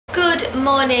Good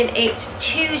morning, it's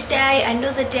Tuesday,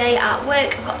 another day at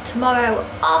work. I've got tomorrow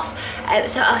off,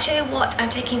 so I'll show you what I'm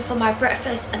taking for my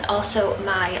breakfast and also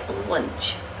my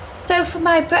lunch. So for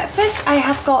my breakfast I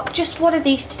have got just one of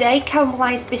these today,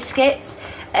 caramelised biscuits,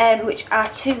 which are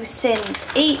 2 sins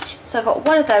each. So I've got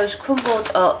one of those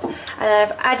crumbled up, and then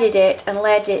I've added it and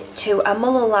layered it to a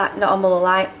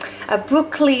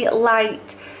broccoli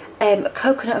light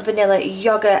coconut and vanilla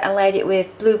yogurt, and layered it with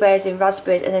blueberries and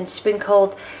raspberries, and then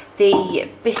sprinkled the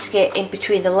biscuit in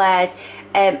between the layers.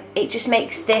 It just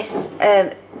makes this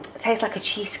taste like a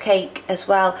cheesecake as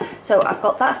well. So I've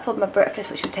got that for my breakfast,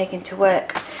 which I'm taking to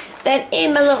work. Then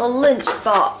in my little lunch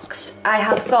box I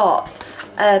have got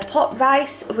pot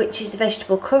rice, which is the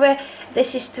vegetable curry.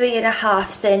 This is 3.5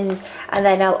 sins, and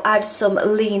then I'll add some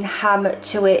lean ham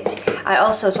to it. And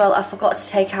also as well, I forgot to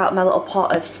take out my little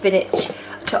pot of spinach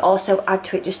to also add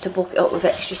to it, just to bulk it up with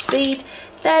extra speed.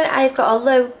 Then I've got a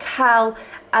low-cal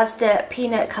Asda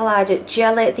peanut colada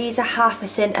jelly. These are 1/2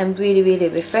 sin and really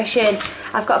refreshing.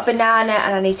 I've got a banana,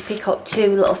 and I need to pick up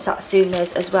 2 little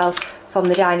satsumas as well from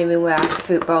the dining room where our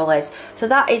fruit bowl is. So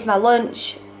that is my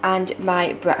lunch and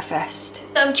my breakfast.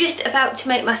 So I'm just about to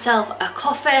make myself a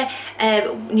coffee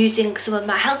using some of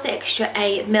my Healthy Extra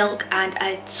A milk and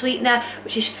a sweetener,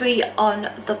 which is free on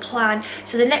the plan.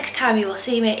 So the next time you will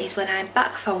see me is when I'm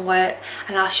back from work,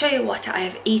 and I'll show you what I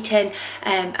have eaten,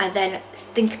 and then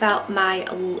think about my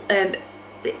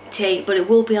tea. But it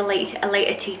will be a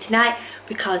later tea tonight,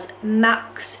 because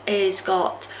Max is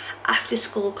got after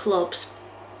school clubs,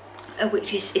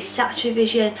 which is SATs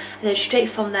revision, and then straight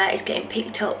from there is getting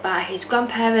picked up by his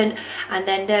grandparent, and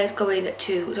then there's going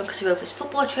to Doncaster Rovers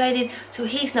football training, so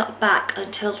he's not back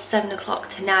until 7 o'clock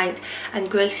tonight, and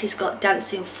Gracie's got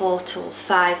dancing 4 till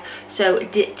 5, so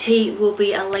tea will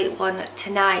be a late one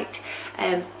tonight.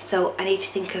 So I need to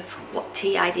think of what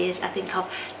tea ideas I think of.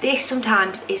 This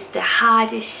sometimes is the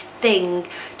hardest thing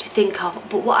to think of,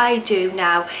 but what I do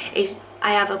now is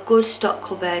I have a good stock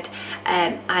cupboard,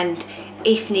 and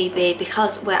if need be,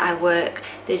 because where I work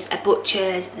there's a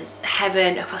butcher's, there's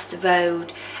Heron across the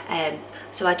road,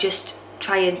 so I just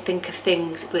try and think of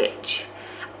things which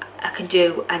I can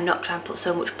do and not try and put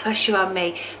so much pressure on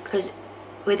me, because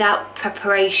without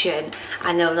preparation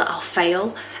I know that I'll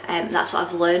fail. That's what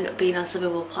I've learned being on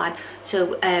Slimming World Plan.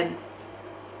 So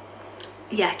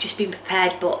yeah, just being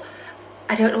prepared, but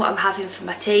I don't know what I'm having for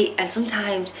my tea, and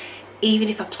sometimes even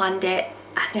if I planned it,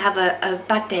 I can have a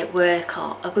bad day at work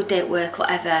or a good day at work,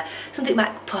 whatever. Something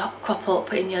might crop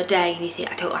up in your day and you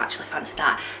think, I don't actually fancy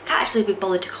that. I can't actually be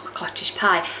bothered to cook a cottage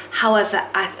pie. However,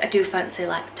 I do fancy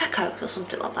like tacos or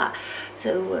something like that.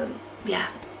 So yeah,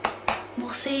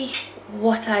 we'll see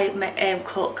what I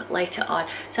cook later on.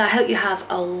 So I hope you have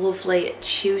a lovely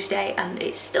Tuesday, and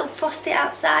it's still frosty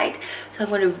outside, so I'm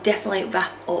going to definitely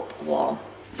wrap up warm.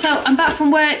 So I'm back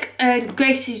from work, and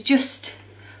Grace is just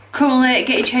currently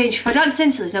getting changed for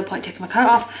dancing, so there's no point taking my coat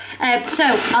off. So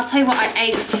I'll tell you what I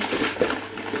ate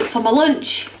for my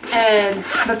lunch.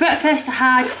 My breakfast I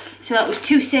had, so that was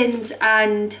 2 sins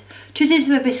and 2 sins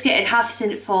for my biscuit and 1/2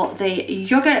 sin for the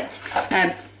yogurt,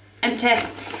 empty.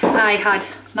 I had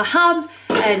my ham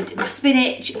and my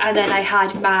spinach, and then I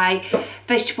had my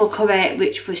vegetable curry,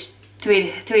 which was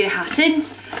 3.5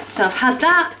 sins. So I've had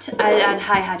that, and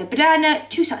I had a banana,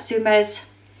 2 satsumas.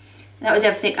 That was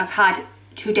everything I've had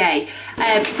today.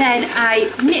 Then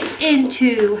I nipped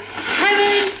into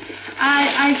Heron, and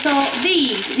I saw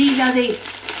these are the,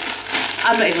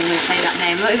 I'm not even going to say that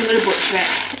name, I'm not even going to butcher it,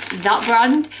 that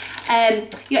brand.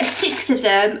 You get 6 of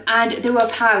them, and they were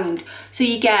 £1. So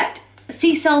you get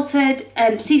sea salt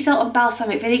and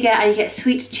balsamic vinegar, and you get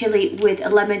sweet chilli with a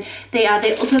lemon. They are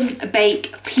the Oven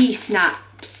Bake pea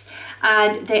snaps,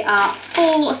 and they are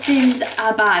 4 sins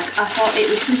a bag. I thought it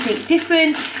was something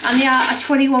different, and they are a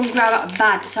 21-gram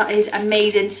bag, so that is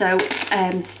amazing. So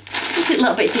something a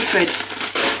little bit different.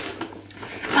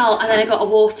 Oh, and then I got a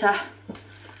water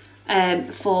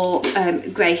for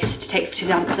Grace to take to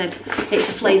dancing. It's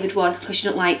a flavoured one because she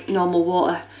doesn't like normal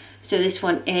water. So this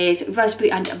one is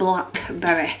raspberry and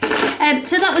blackberry.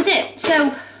 So that was it.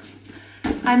 So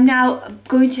I'm now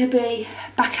going to be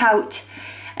back out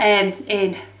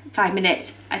in 5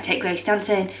 minutes. I take Grace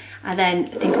dancing and then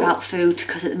think about food,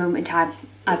 because at the moment in time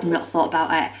I've not thought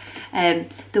about it.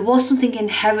 There was something in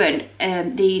Heron,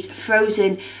 these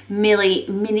frozen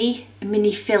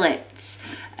mini fillets,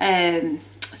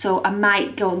 so I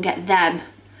might go and get them.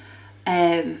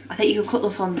 I think you can cut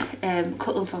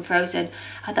them from frozen.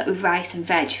 I had that with rice and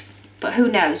veg, but who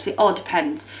knows, it all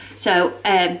depends. So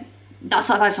that's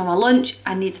what I've had for my lunch.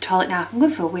 I need the toilet now. I'm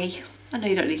going for a wee. I know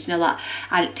you don't need to know that.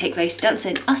 And take Grace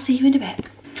dancing. I'll see you in a bit.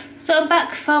 So I'm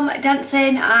back from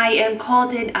dancing. I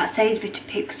called in at Sainsbury's to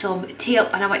pick some tea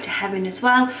up, and I went to Heron as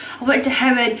well. I went to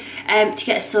Heron to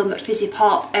get some fizzy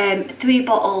pop, 3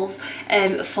 bottles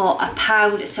for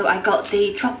 £1. So I got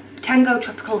the Tango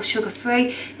Tropical Sugar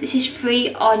Free. This is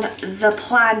free on the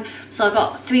plan, so I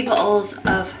got 3 bottles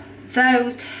of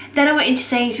those. Then I went into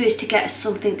Sainsbury's to get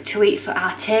something to eat for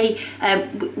our tea.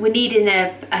 We're needing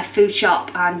a food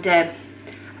shop, and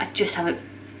I just haven't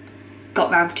got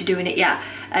round to doing it yet.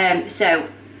 So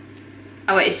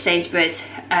I went into Sainsbury's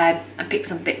and picked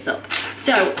some bits up.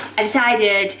 So I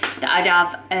decided that I'd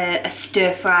have a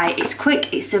stir fry. It's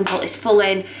quick, it's simple, it's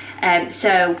filling.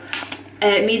 So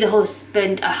me and the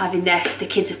husband are having this. The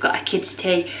kids have got a kids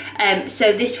tea.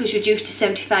 So this was reduced to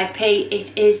 75p.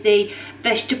 It is the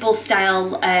vegetable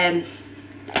style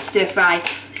stir fry.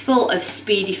 It's full of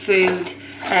speedy food.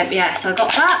 Yeah, so I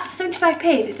got that for 75p. I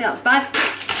didn't think that was bad.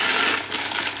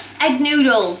 Egg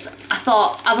noodles. I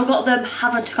thought, have I got them?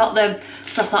 Haven't got them.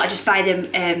 So I thought I'd just buy them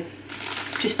in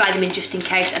just in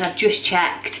case, and I've just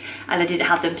checked and I didn't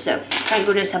have them, so thank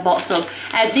goodness I bought some.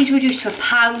 These were reduced to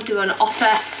 £1. They were on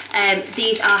offer.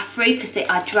 These are free because they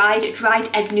are dried. Dried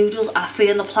egg noodles are free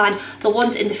on the plan. The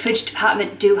ones in the fridge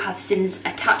department do have sins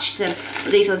attached to them,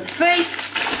 but these ones are free.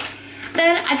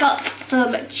 Then I got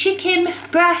some chicken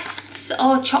breasts,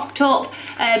 all chopped up.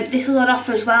 This was on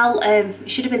offer as well. It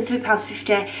should have been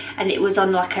 £3.50, and it was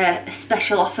on like a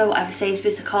special offer, whatever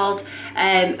Sainsbury's are called,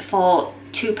 for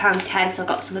 £2.10, so I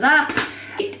got some of that.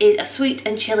 It is a sweet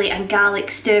and chilli and garlic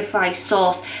stir fry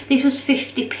sauce. This was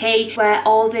 50p, where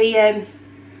all the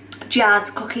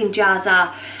cooking jars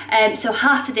are. So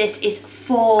half of this is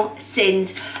 4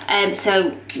 sins.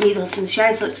 So me and the husband's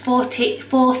sharing, so it's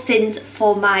 4 sins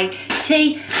for my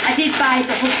tea. I did buy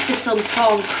the Huckster some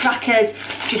prawn crackers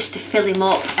just to fill him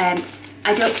up.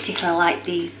 I don't particularly like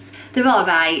these. They're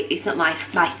alright, it's not my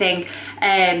thing.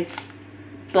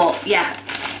 But yeah,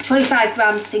 25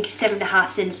 grams, I think is 7.5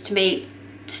 sins to me.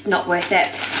 Just not worth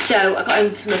it. So I got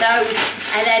him some of those.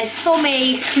 And then for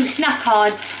me to snack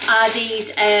on are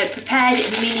these prepared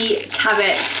mini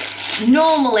carrots.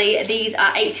 Normally these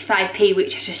are 85p,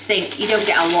 which I just think you don't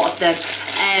get a lot of them.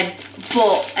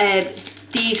 But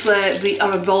these were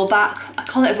on a rollback. I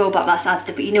call it a rollback, that's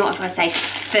Asda, but you know what I'm trying to say,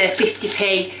 for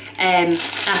 50p. And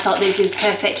I thought these would be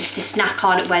perfect just to snack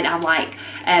on when I'm like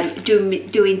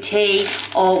doing tea,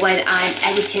 or when I'm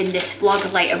editing this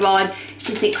vlog later on.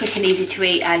 Something quick and easy to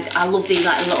eat, and I love these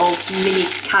like little mini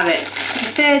carrots. I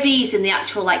prefer these than the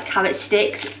actual like carrot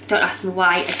sticks. Don't ask me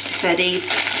why, I just prefer these.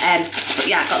 But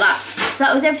yeah, I got that. So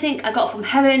that was everything I got from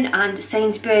Heron and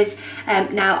Sainsbury's.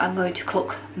 Now I'm going to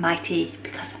cook my tea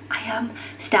because I am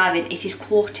starving. It is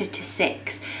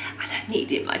 5:45 and I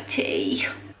needed my tea.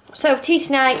 So tea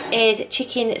tonight is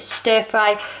chicken stir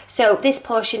fry. So this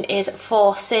portion is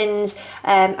 4 sins.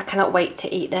 I cannot wait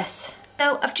to eat this.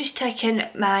 So I've just taken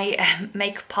my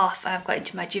makeup off. I've got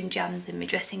into my gym jams and my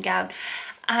dressing gown,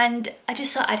 and I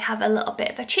just thought I'd have a little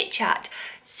bit of a chit chat.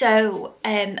 So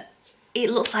it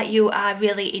looks like you are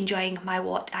really enjoying my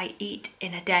what I eat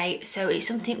in a day. So it's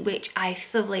something which I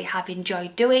thoroughly have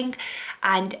enjoyed doing,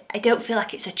 and I don't feel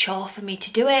like it's a chore for me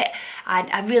to do it, and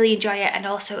I really enjoy it. And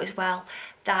also as well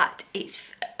that it's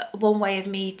one way of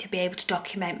me to be able to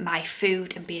document my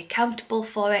food and be accountable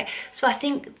for it. So I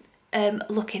think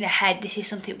looking ahead, this is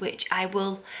something which I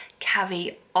will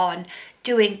carry on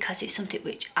doing because it's something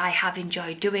which I have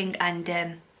enjoyed doing. And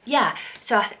yeah,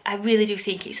 so I really do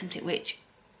think it's something which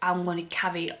I'm going to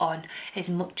carry on as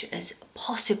much as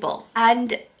possible.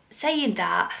 And saying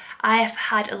that, I have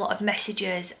had a lot of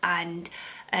messages and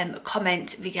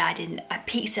comments regarding a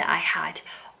pizza I had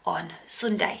on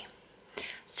Sunday.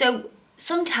 So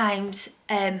sometimes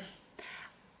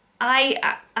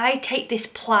I take this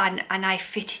plan and I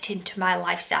fit it into my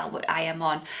lifestyle that I am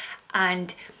on,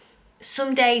 and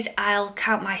some days I'll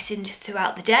count my sins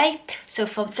throughout the day. So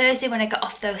from Thursday when I got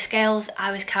off those scales,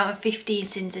 I was counting 15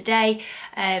 sins a day.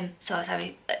 So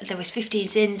there was 15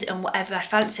 sins, and whatever I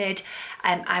fancied,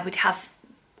 I would have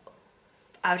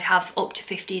up to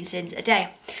 15 sins a day.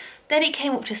 Then it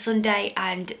came up to Sunday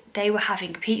and they were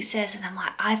having pizzas, and I'm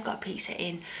like, I've got pizza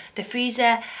in the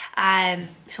freezer.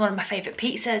 It's one of my favourite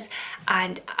pizzas,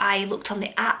 and I looked on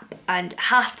the app and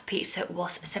half the pizza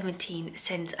was 17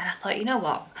 sins, and I thought, you know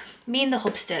what, me and the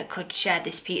hubster could share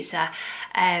this pizza.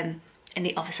 And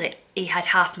he had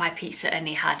half my pizza and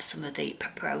he had some of the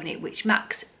pepperoni, which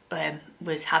Max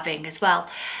was having as well.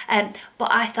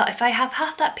 But I thought, if I have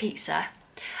half that pizza,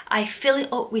 I fill it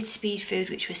up with speed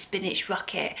food, which was spinach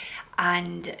rocket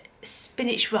and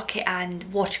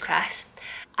watercress.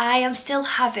 I am still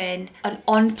having an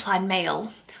on-plan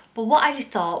meal, but what I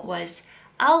thought was,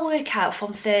 I'll work out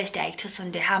from Thursday to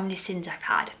Sunday how many sins I've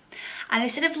had. And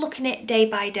instead of looking at day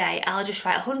by day, I'll just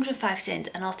write 105 sins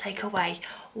and I'll take away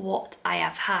what I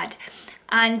have had.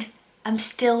 And I'm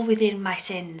still within my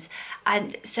sins.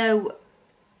 And so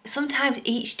sometimes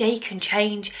each day can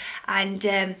change, and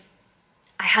I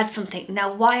had something.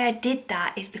 Now, why I did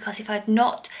that is because if I'd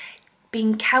not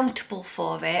been accountable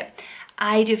for it,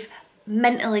 I'd have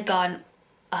mentally gone,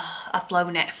 oh, I've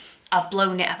blown it. I've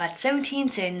blown it. I've had 17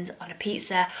 sins on a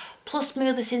pizza, plus my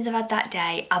other sins I've had that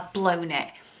day. I've blown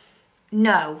it.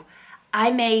 No,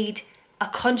 I made a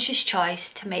conscious choice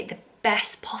to make the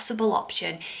best possible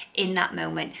option in that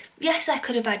moment. Yes, I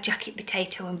could have had jacket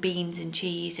potato and beans and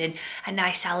cheese and a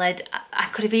nice salad. I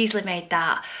could have easily made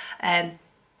that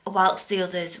whilst the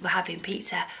others were having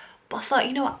pizza. But I thought,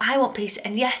 you know what, I want pizza.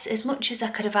 And yes, as much as I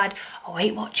could have had a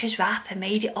Weight Watchers wrap and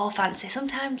made it all fancy,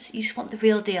 sometimes you just want the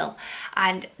real deal.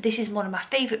 And this is one of my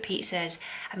favourite pizzas.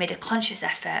 I made a conscious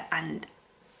effort and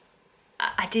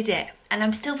I did it. And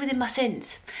I'm still within my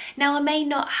sins. Now, I may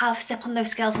not have stepped on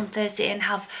those scales on Thursday and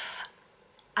have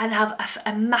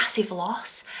a massive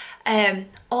loss,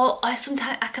 or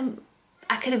sometimes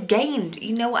I could have gained,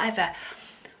 you know, whatever.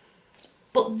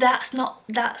 But that's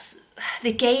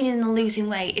the gaining and losing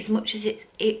weight, as much as it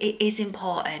is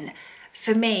important.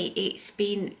 For me, it's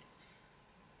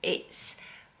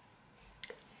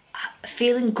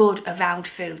feeling good around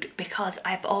food, because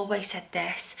I've always said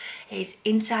this, is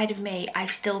inside of me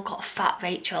I've still got Fat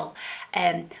Rachel.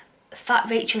 Fat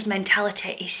Rachel's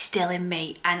mentality is still in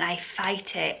me, and I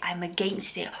fight it. I'm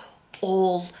against it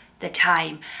all the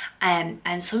time, and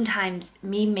sometimes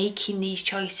me making these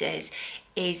choices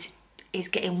is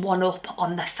getting one up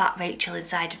on the Fat Rachel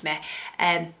inside of me,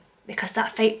 because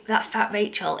that Fat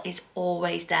Rachel is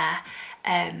always there.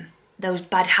 Those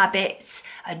bad habits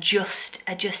are just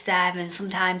there, and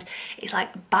sometimes it's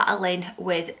like battling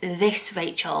with this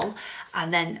Rachel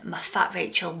and then my Fat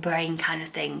Rachel brain kind of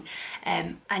thing.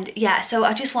 And yeah, so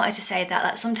I just wanted to say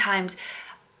that sometimes,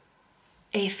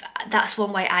 if that's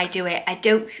one way I do it, I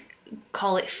don't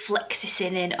call it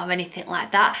flexi-sinning or anything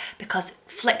like that, because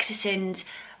flexi-sins,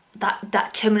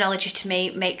 that terminology to me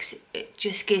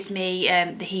just gives me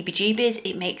the heebie-jeebies.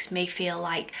 It makes me feel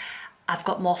like I've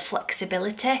got more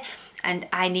flexibility, and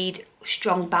I need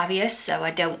strong barriers so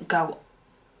I don't go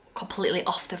completely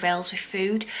off the rails with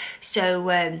food.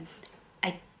 So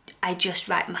I just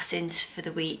write my sins for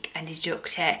the week and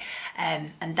deduct it,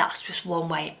 and that's just one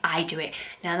way I do it.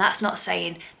 Now, that's not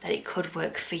saying that it could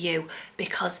work for you,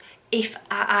 because if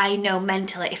I know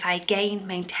mentally, if I gain,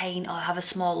 maintain or have a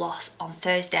small loss on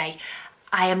Thursday,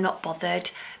 I am not bothered,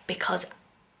 because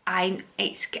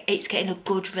it's getting a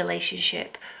good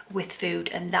relationship with food,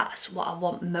 and that's what I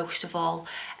want most of all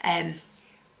out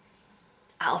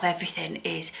of everything,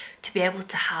 is to be able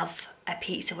to have a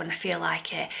pizza when I feel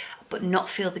like it, but not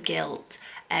feel the guilt,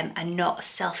 and not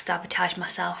self-sabotage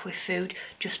myself with food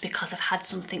just because I've had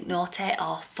something naughty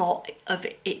or thought of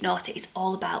it naughty. It's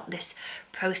all about this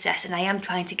process, and I am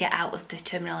trying to get out of the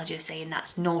terminology of saying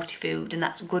that's naughty food and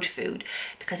that's good food,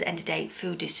 because at the end of the day,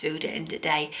 food is food at the end of the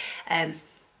day. And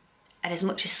as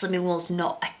much as Slimming World's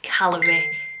not a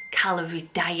calorie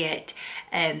diet,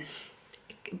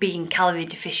 being calorie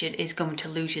deficient is going to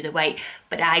lose you the weight,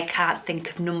 but I can't think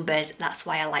of numbers. That's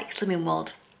why I like Slimming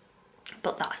World,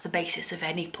 but that's the basis of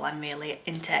any plan, really,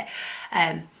 isn't it?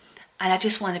 And I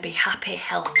just want to be happy,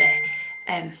 healthy.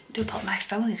 Do put my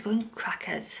phone is going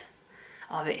crackers.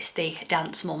 Oh, it's the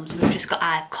dance mums. We've just got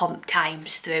our comp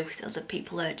times through, so other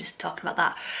people are just talking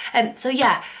about that. So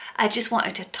yeah, I just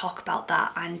wanted to talk about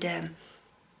that, and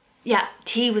yeah,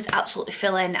 tea was absolutely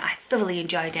filling. I thoroughly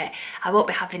enjoyed it. I won't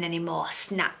be having any more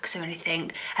snacks or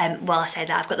anything. Well, I say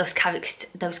that I've got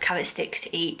those carrot sticks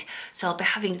to eat, so I'll be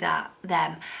having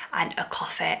them and a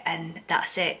coffee, and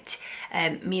that's it.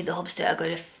 Me and the hubster are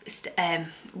going to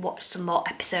watch some more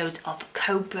episodes of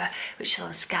Cobra, which is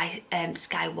on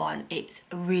Sky One. It's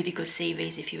a really good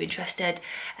series if you're interested.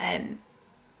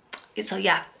 So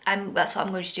yeah, that's what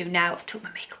I'm going to do now. I've took my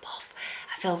makeup off.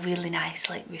 I feel really nice,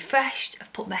 like refreshed.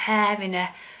 I've put my hair in a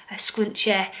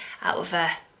scrunchie out of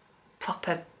a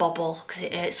proper bobble, because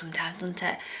it hurts sometimes, doesn't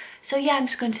it? So yeah, I'm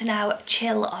just going to now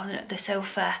chill on the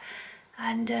sofa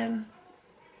and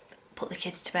put the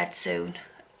kids to bed soon.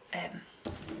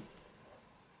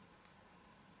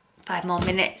 5 more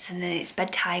minutes and then it's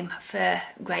bedtime for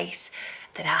Grace.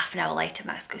 Then half an hour later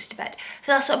Max goes to bed.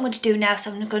 So that's what I'm going to do now.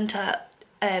 So I'm going to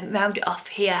round it off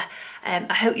here.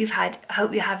 I hope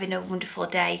you're having a wonderful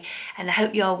day, and I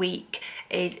hope your week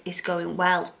is going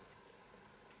well.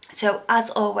 So as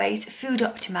always, food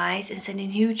optimise and sending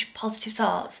huge positive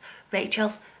thoughts.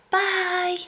 Rachel, bye.